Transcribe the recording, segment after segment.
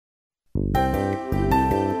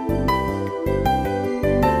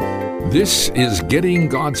This is Getting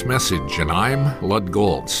God's Message, and I'm Lud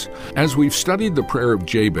Goltz. As we've studied the prayer of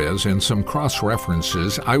Jabez and some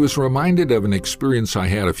cross-references, I was reminded of an experience I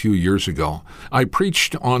had a few years ago. I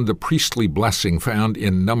preached on the priestly blessing found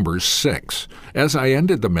in Numbers 6. As I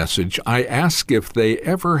ended the message, I asked if they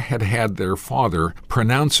ever had had their father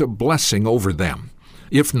pronounce a blessing over them.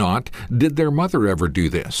 If not, did their mother ever do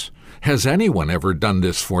this? Has anyone ever done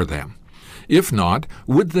this for them? If not,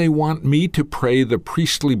 would they want me to pray the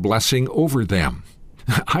priestly blessing over them?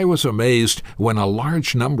 I was amazed when a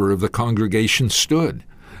large number of the congregation stood.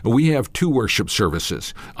 We have 2 worship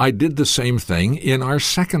services. I did the same thing in our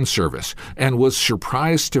second service and was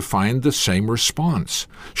surprised to find the same response.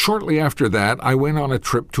 Shortly after that, I went on a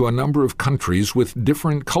trip to a number of countries with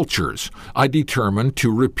different cultures. I determined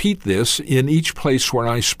to repeat this in each place where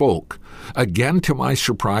I spoke. Again, to my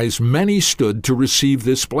surprise, many stood to receive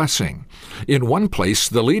this blessing. In one place,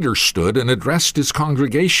 the leader stood and addressed his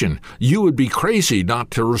congregation. You would be crazy not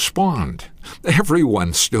to respond.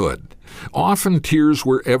 Everyone stood. Often tears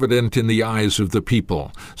were evident in the eyes of the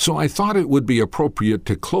people, so I thought it would be appropriate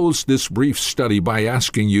to close this brief study by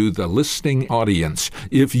asking you, the listening audience,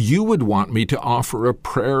 if you would want me to offer a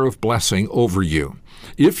prayer of blessing over you.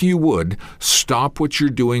 If you would, stop what you're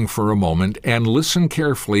doing for a moment and listen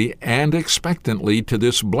carefully and expectantly to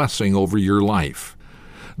this blessing over your life.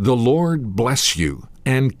 The Lord bless you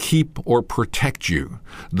and keep or protect you.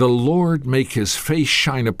 The Lord make his face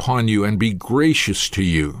shine upon you and be gracious to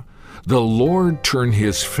you. The Lord turn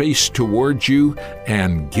his face toward you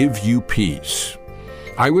and give you peace.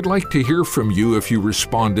 I would like to hear from you if you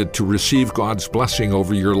responded to receive God's blessing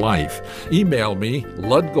over your life. Email me,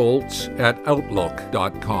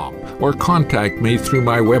 ludgoltz@outlook.com, or contact me through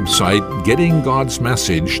my website,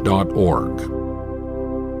 gettinggodsmessage.org.